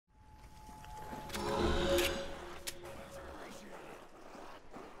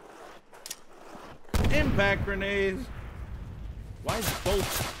Impact grenade. Why does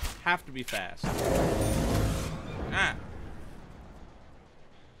both have to be fast? Ah.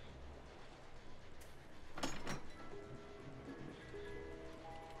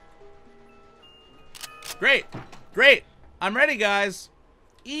 Great. Great. I'm ready, guys.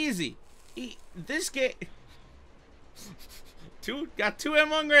 Easy. This game... Got two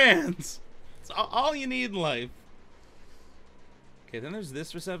M1 grands. It's all you need in life. Okay, then there's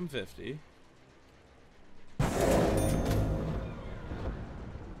this for 750.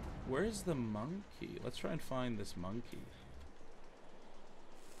 Where's the monkey? Let's try and find this monkey.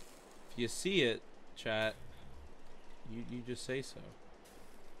 If you see it, chat, you just say so.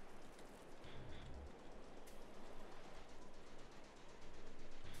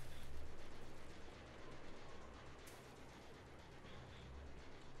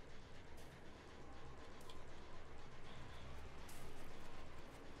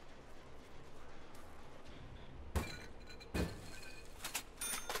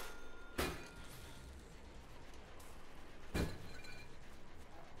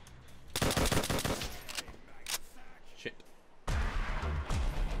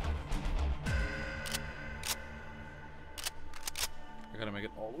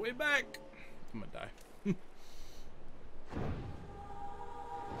 Back. I'm gonna die.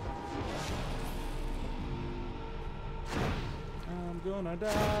 I'm gonna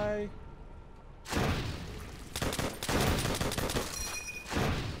die.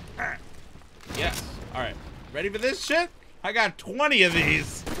 Yes. Alright. Ready for this shit? I got 20 of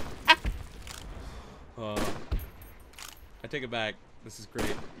these. I take it back. This is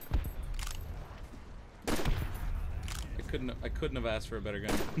great. I couldn't have asked for a better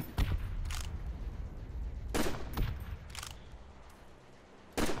gun.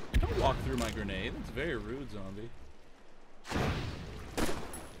 Don't walk through my grenade. It's very rude, zombie.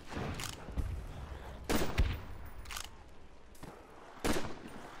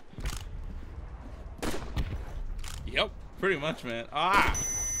 Yep, pretty much, man. Ah!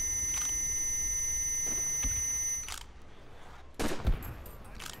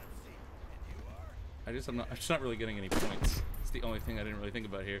 I'm just not really getting any points. It's the only thing I didn't really think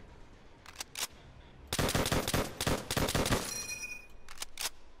about here.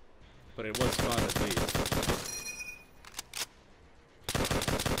 But it was fun at least.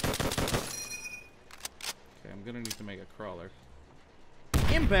 Okay, I'm gonna need to make a crawler.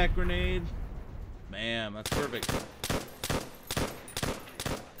 Impact grenade! Man, that's perfect.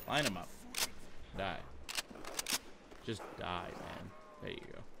 Line him up. Die. Just die, man. There you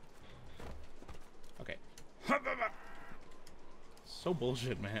go. Okay. So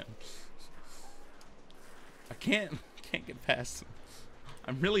bullshit, man. I can't get past him.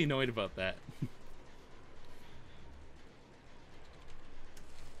 I'm really annoyed about that.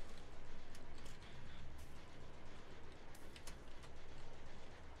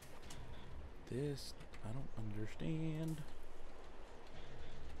 This I don't understand.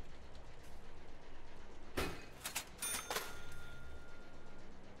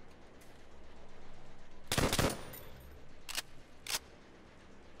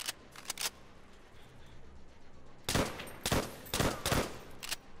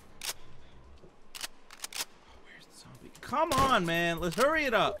 Come on, man. Let's hurry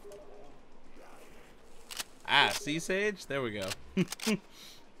it up. Ah, see, Sage? There we go. I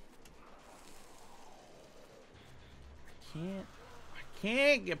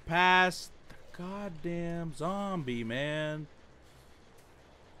can't get past the goddamn zombie, man.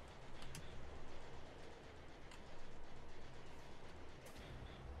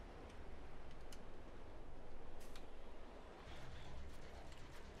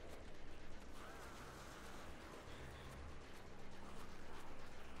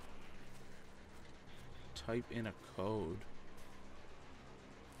 Type in a code.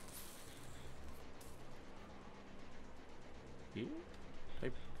 Here?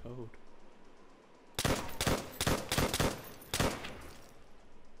 Type code.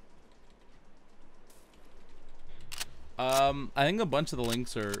 I think a bunch of the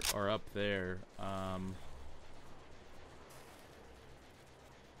links are up there. Come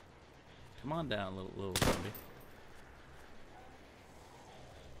on down, little zombie.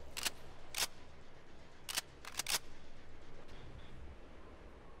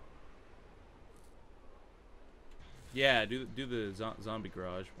 Yeah, do the zombie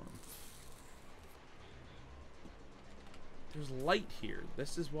garage one. There's light here.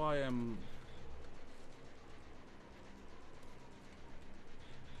 This is why I'm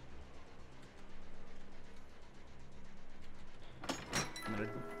we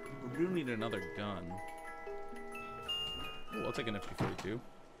do need another gun. Oh, I'll take an FG-42.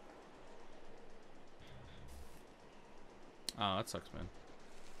 Oh, that sucks, man.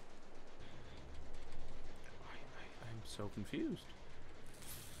 I'm so confused.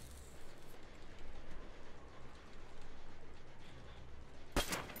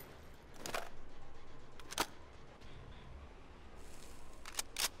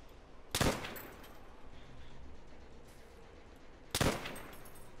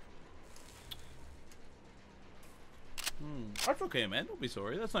 That's okay, man. Don't be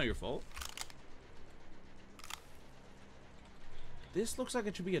sorry. That's not your fault. This looks like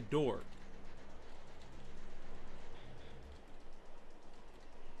it should be a door.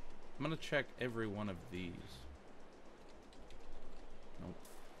 I'm gonna check every one of these. Nope.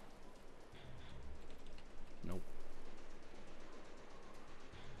 Nope.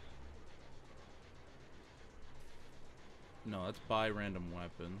 No, that's buy random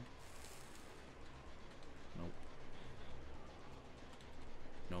weapon. Nope.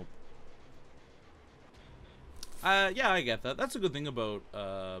 Nope. Yeah, I get that. That's a good thing about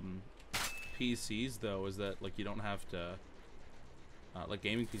PCs, though, is that like you don't have to, like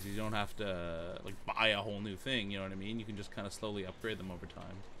gaming PCs, you don't have to like buy a whole new thing. You know what I mean? You can just kind of slowly upgrade them over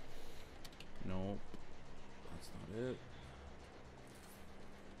time. Nope, that's not it.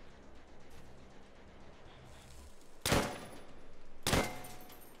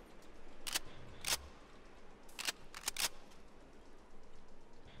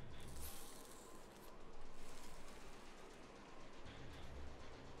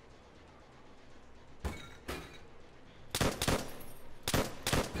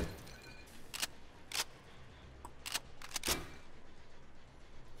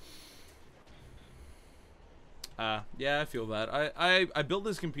 Yeah, I feel that. I built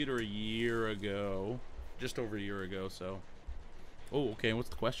this computer a year ago. Just over a year ago, so. Oh, okay, what's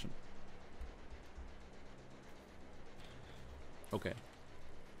the question? Okay.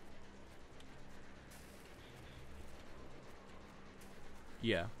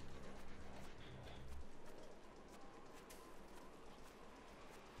 Yeah.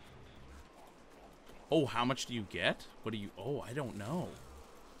 Oh, how much do you get? What do you... Oh, I don't know.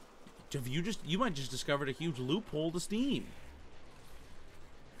 Have you just... You might just discovered a huge loophole to Steam.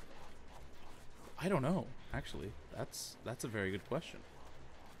 I don't know, actually. That's a very good question.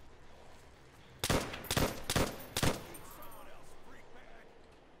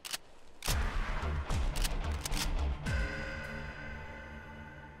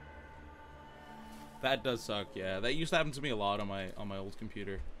 That does suck, yeah. That used to happen to me a lot on my old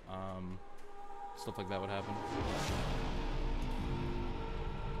computer. Stuff like that would happen.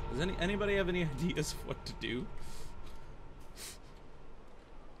 Does anybody have any ideas of what to do?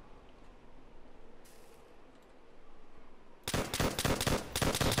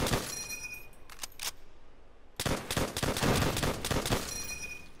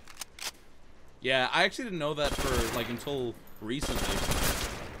 Yeah, I actually didn't know that for like until recently.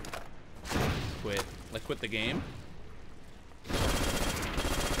 Quit the game.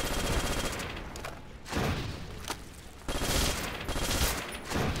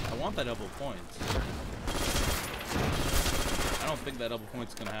 I want that double points. I don't think that double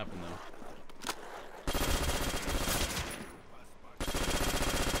point's gonna happen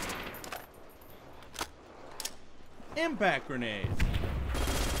though. Impact grenade.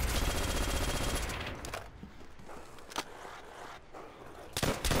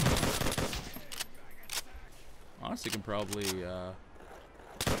 Honestly, can probably keep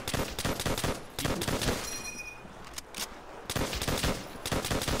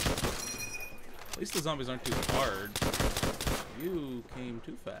at least the zombies aren't too hard. You came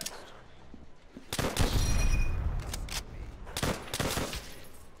too fast.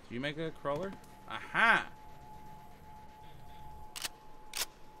 Do you make a crawler? Aha!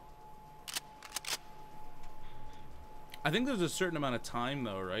 I think there's a certain amount of time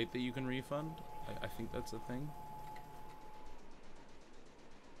though, right, that you can refund? I think that's a thing.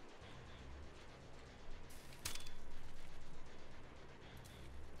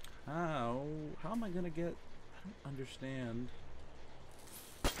 How am I gonna get... I don't understand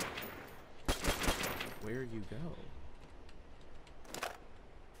where you go.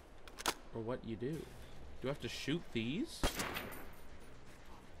 Or what you do. Do I have to shoot these?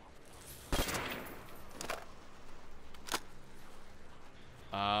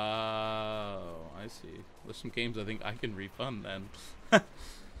 Oh, I see. There's some games I think I can refund then.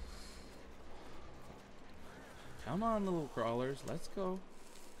 Come on, little crawlers. Let's go.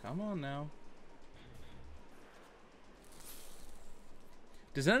 Come on now.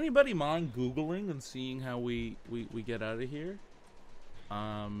 Does anybody mind Googling and seeing how we get out of here?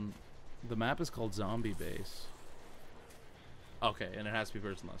 The map is called Zombie Base. Okay, and it has to be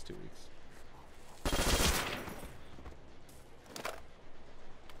first in the last 2 weeks.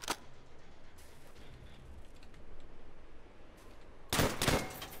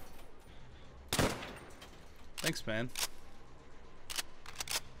 Thanks, man.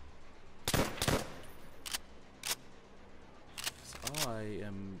 I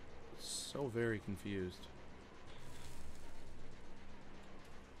am so very confused.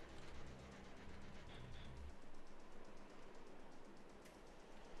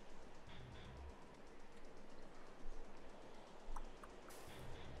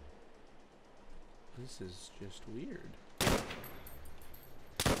 This is just weird.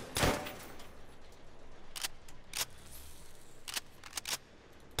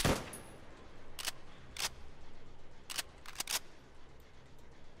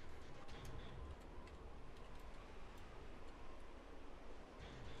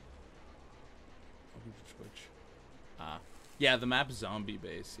 Yeah, the map is zombie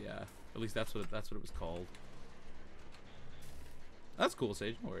base. Yeah, at least that's what it was called. That's cool,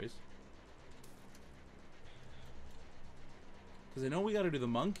 Sage. No worries. Because I know we got to do the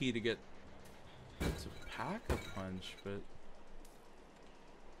monkey to get to pack a punch, but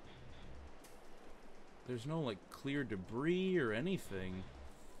there's no like clear debris or anything.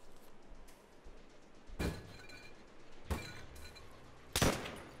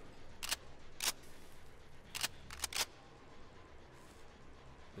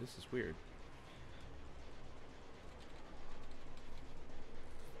 This is weird.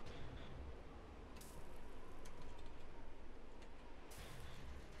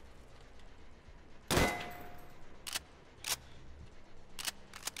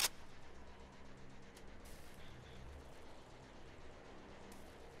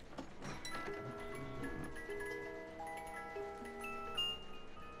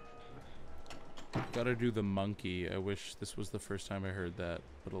 Gotta do the monkey. I wish this was the first time I heard that,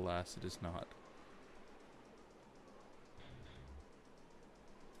 but alas, it is not.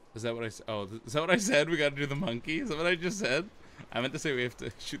 Is that what I said? Oh, is that what I said? We gotta do the monkey? Is that what I just said? I meant to say we have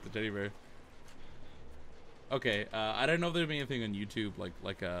to shoot the teddy bear. Okay, I don't know if there'd be anything on YouTube,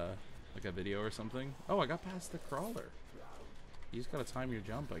 like a video or something. Oh, I got past the crawler. You just gotta time your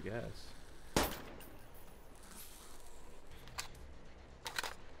jump, I guess.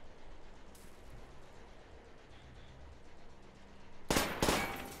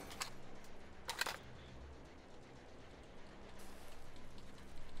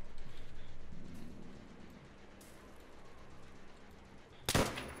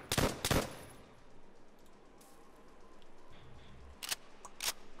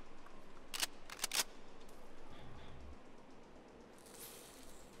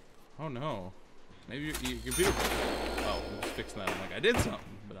 Oh no. Maybe your computer... Oh, I'm just fixing that. I'm like, I did something,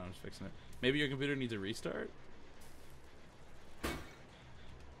 but I'm just fixing it. Maybe your computer needs a restart?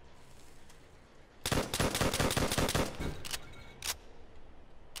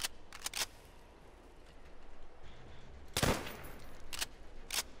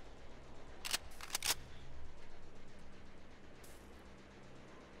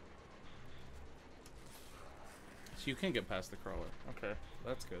 So you can't get past the crawler. Okay,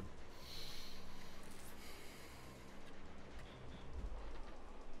 that's good.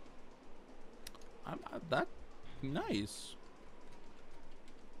 That nice.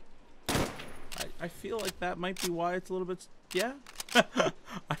 I feel like that might be why it's a little bit... Yeah?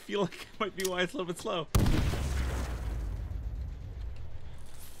 I feel like it might be why it's a little bit slow.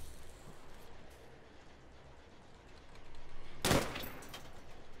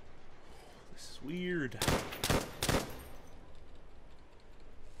 This is weird.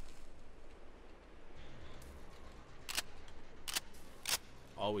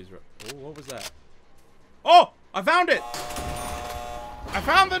 Always... Oh, what was that? Oh! I found it! I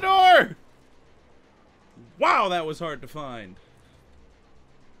found the door! Wow, that was hard to find.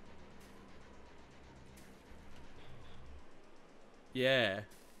 Yeah.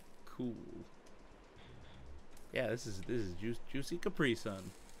 Cool. Yeah, this is Juicy Capri Sun.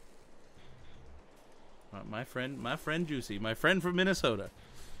 My friend Juicy, my friend from Minnesota.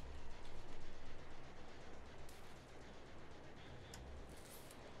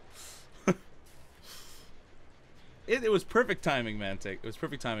 It was perfect timing, Mantic. It was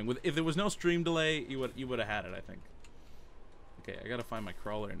perfect timing. If there was no stream delay, you would have had it, I think. Okay, I gotta find my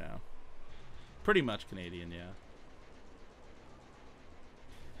crawler now. Pretty much Canadian, yeah.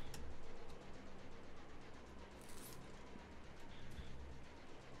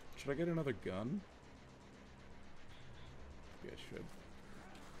 Should I get another gun? Maybe I should.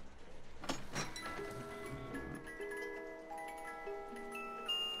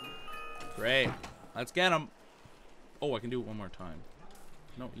 Great. Let's get him. Oh, I can do it one more time.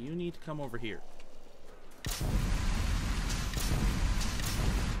 No, you need to come over here.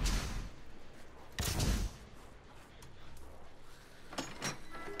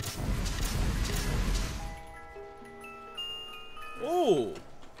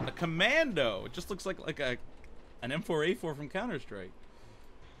 Commando. It just looks like an M4A4 from Counter-Strike.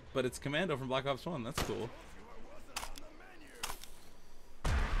 But it's Commando from Black Ops 1. That's cool.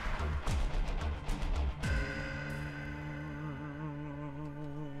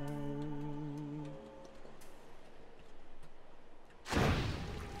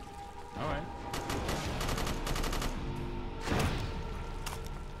 Alright.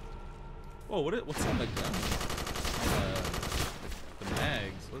 Whoa, what's on the gun? The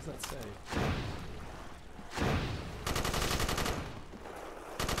mags. What does that say?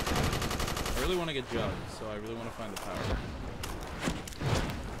 I really want to get jugged, so I really want to find the power.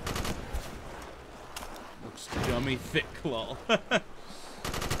 Looks jummy thick, lol.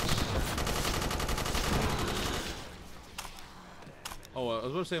 Oh, I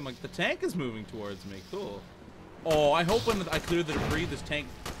was about to say, I'm like, the tank is moving towards me. Cool. Oh, I hope when I clear the debris, this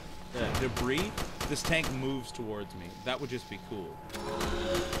tank moves towards me. That would just be cool.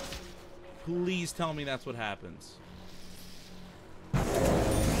 Please tell me that's what happens.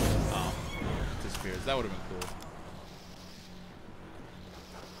 Oh, it disappears. That would have been cool.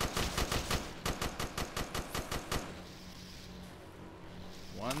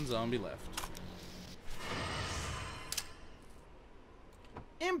 One zombie left.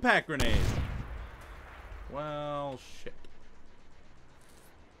 Impact grenade. Well, shit.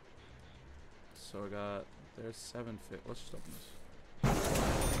 So I got, there's 7 fit. Let's just open this.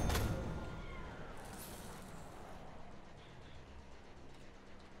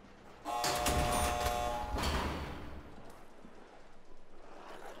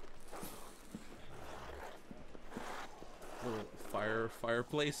 Little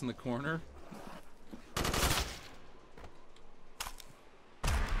fireplace in the corner.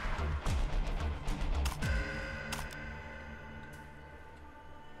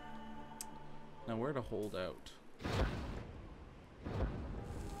 Now where to hold out? I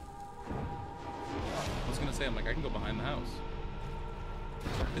was gonna say, I'm like, I can go behind the house.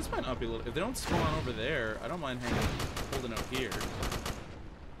 This might not be a little. If they don't spawn over there, I don't mind holding out here.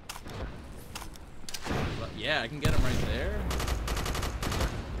 But yeah, I can get them right there.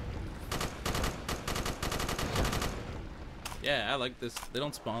 Yeah, I like this. They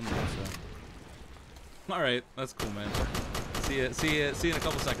don't spawn there, so. All right, that's cool, man. See you in a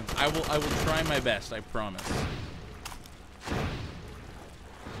couple seconds. I will try my best. I promise.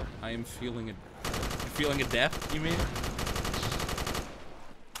 I am feeling a death. You mean?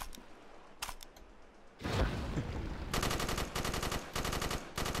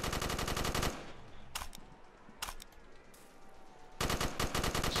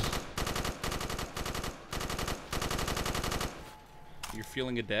 You're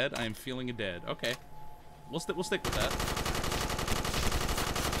feeling a dead? I am feeling a dead. Okay, we'll stick with that.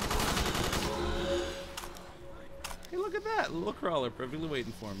 Hey, look at that little crawler, perfectly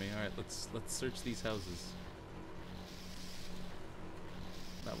waiting for me. All right, let's search these houses.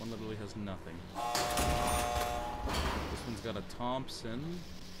 That one literally has nothing. This one's got a Thompson.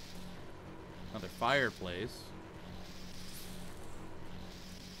 Another fireplace.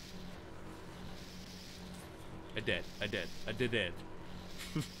 I did.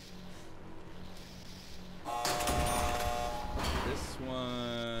 This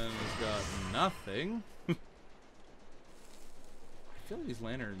one has got nothing. I feel like these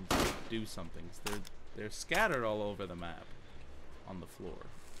lanterns do something. They're scattered all over the map on the floor.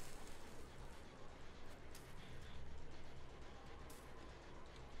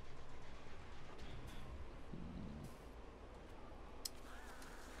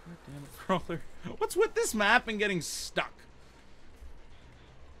 God damn it, crawler. What's with this map and getting stuck?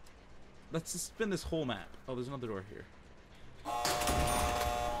 Let's just spin this whole map. Oh, there's another door here.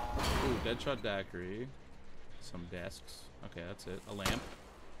 Ooh, Deadshot Daiquiri. Some desks. Okay, that's it. A lamp.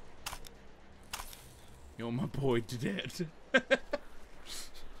 Yo, my boy dead. That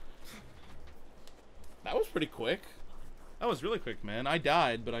was pretty quick. That was really quick, man. I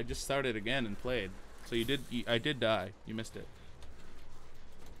died, but I just started again and played. So I did die. You missed it.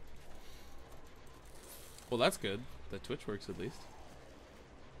 Well, that's good. That Twitch works at least.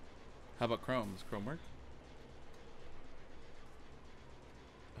 How about Chrome? Does Chrome work?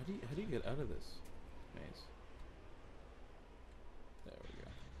 How do you get out of this maze? There we go.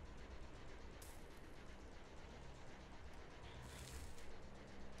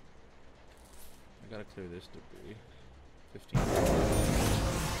 I gotta clear this debris. 15.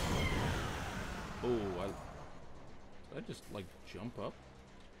 Oh, did I just like jump up?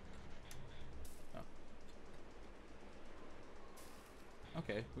 Oh.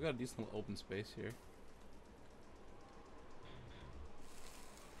 Okay, we got a decent little open space here.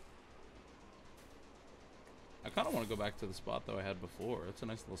 kind of want to go back to the spot that I had before. It's a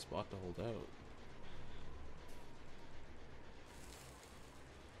nice little spot to hold out.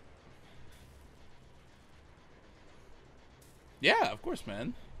 Yeah, of course,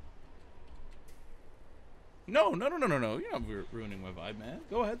 man. No. You're not ruining my vibe, man.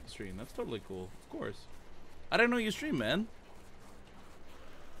 Go ahead and stream. That's totally cool. Of course. I didn't know you stream, man.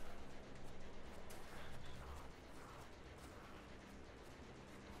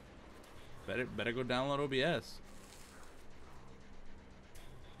 Better go download OBS.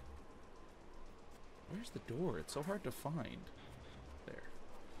 Where's the door? It's so hard to find. There.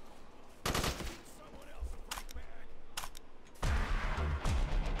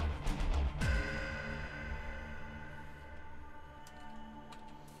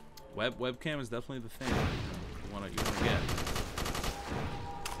 Webcam is definitely the thing you wanna get.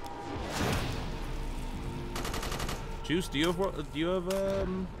 Juice, do you have World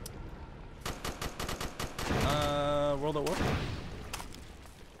at War?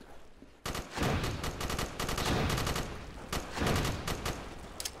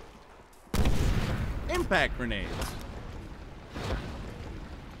 Impact grenades.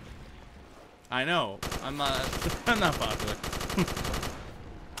 I know. I'm not popular.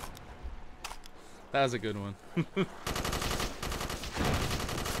 That was a good one.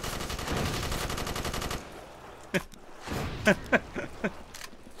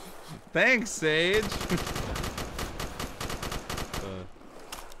 Thanks, Sage.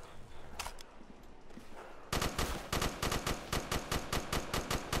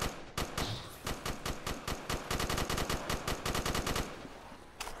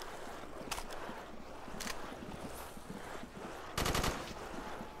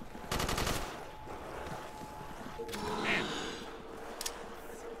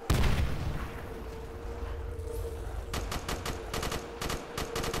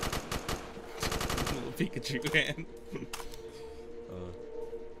 Pikachu hand.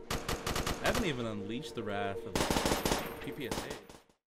 I haven't even unleashed the wrath of PPSA.